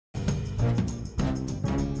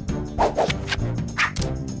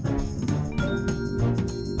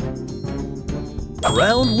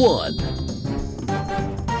Round 1.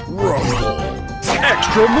 Rumble.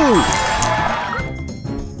 Extra move.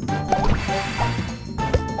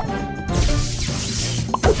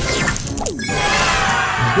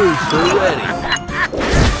 Booster ready.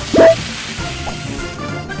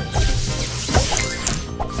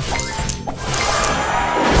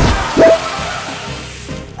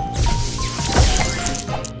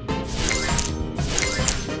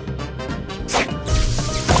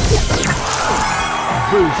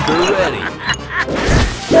 Booster ready.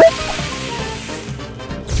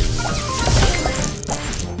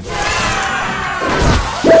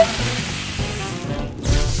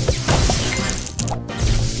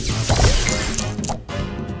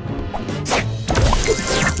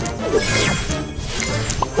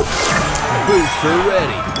 Booster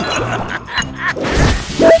ready.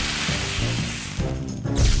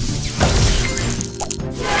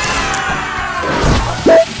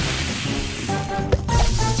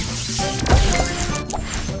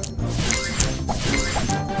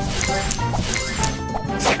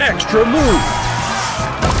 Extra move.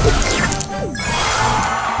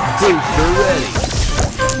 Booster ready.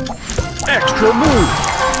 Extra move.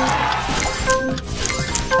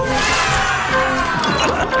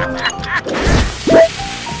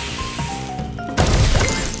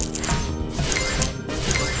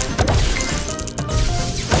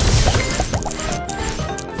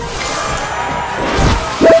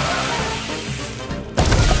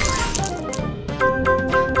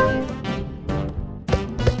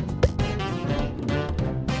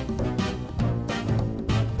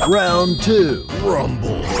 Round 2.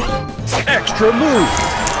 Rumble. Extra move.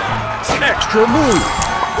 Extra move.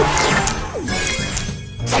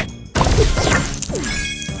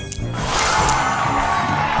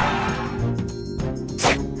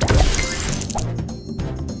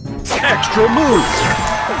 Extra move.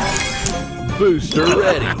 Booster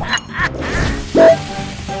ready.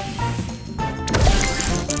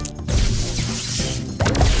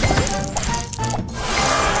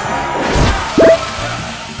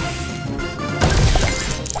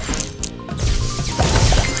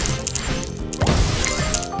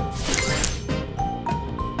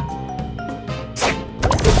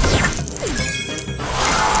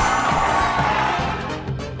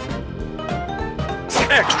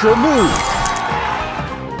 Extra move.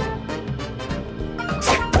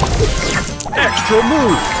 Extra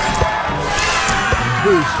move.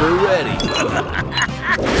 Booster ready.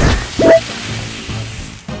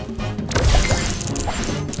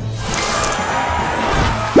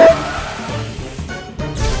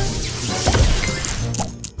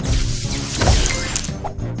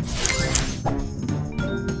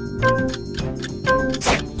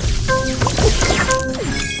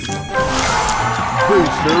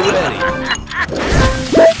 Booster ready.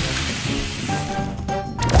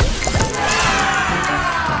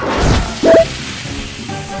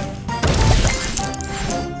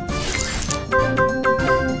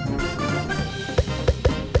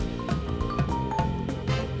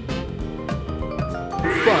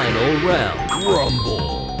 Final round. Rumble.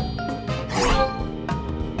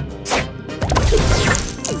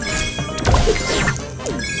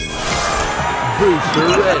 Booster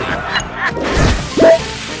ready.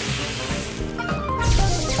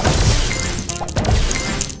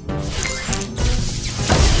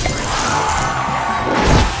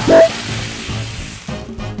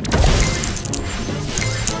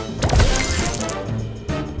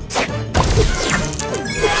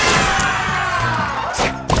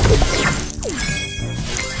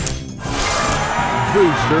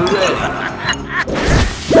 Booster ready.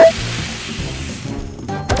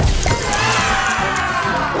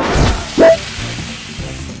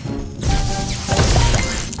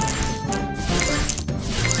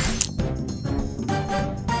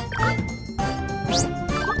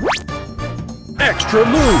 Extra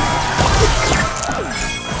move.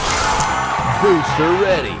 Booster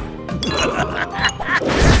ready.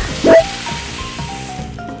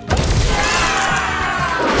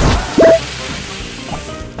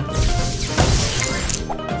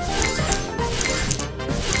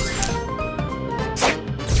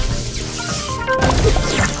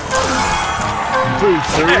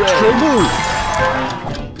 Booster extra ready. Move.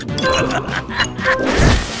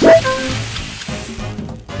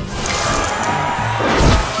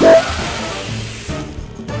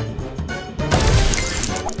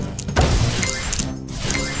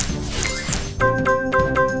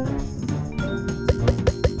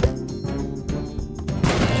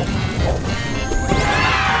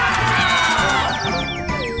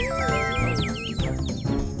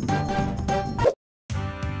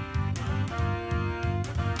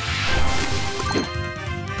 You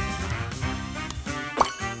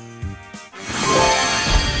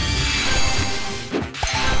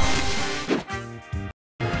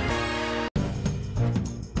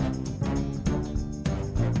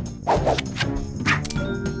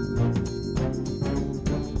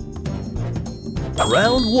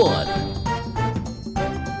Round 1.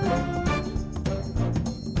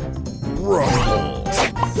 Rumble.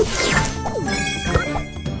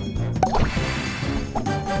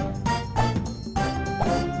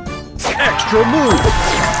 Extra move.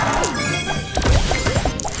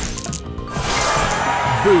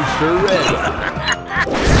 Booster ready.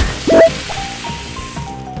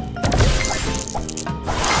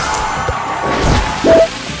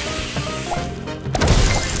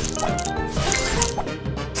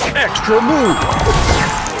 Extra move.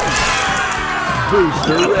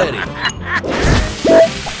 Booster ready.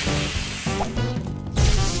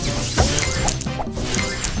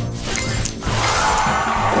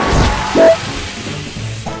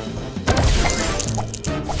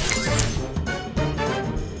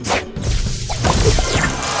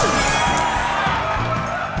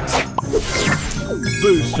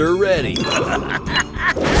 Booster ready.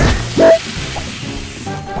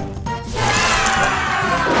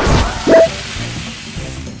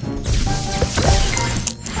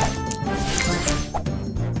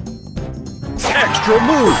 Extra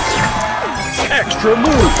move. Extra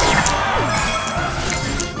move.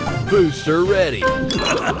 Booster ready.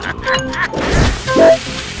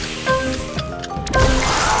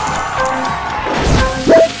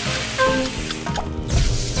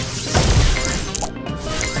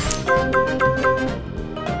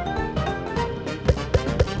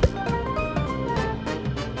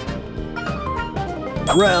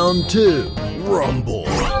 Round 2. Rumble.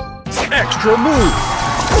 Extra move.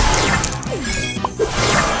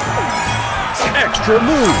 Extra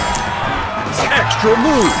move. Extra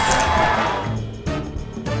move.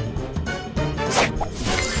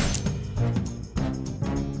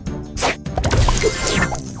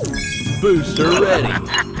 Booster ready.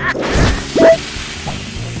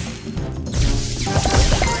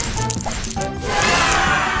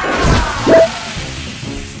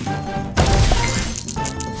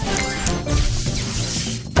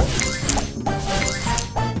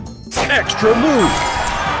 Extra move!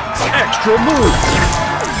 Extra move!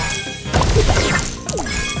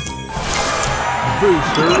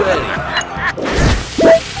 Booster ready!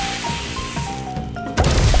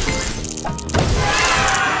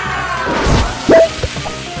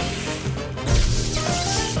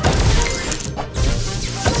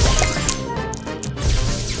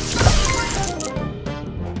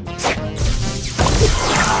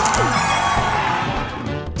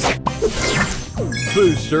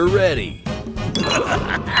 Booster ready!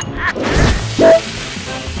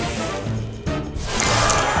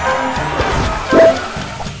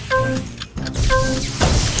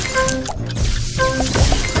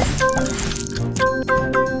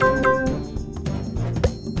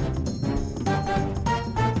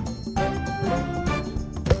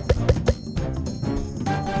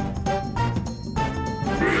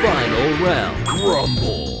 Final round,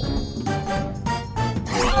 rumble!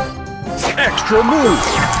 Extra move!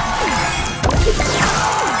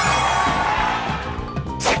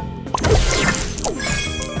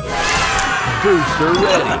 Booster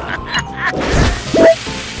ready!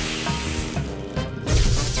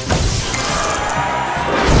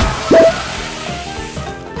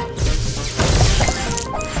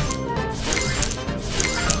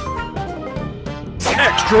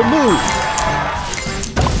 Extra move!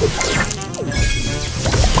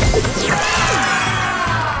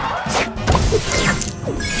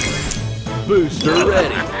 Booster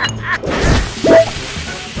ready!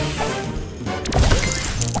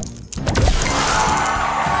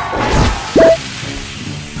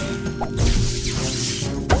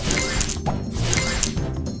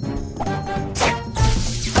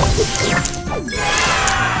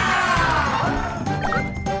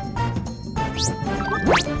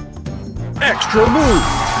 Extra move!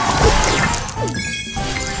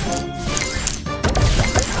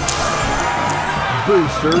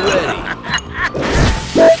 Booster ready!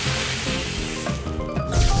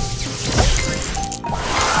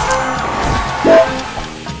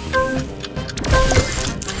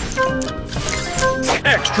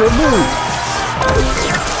 Extra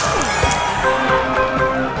move!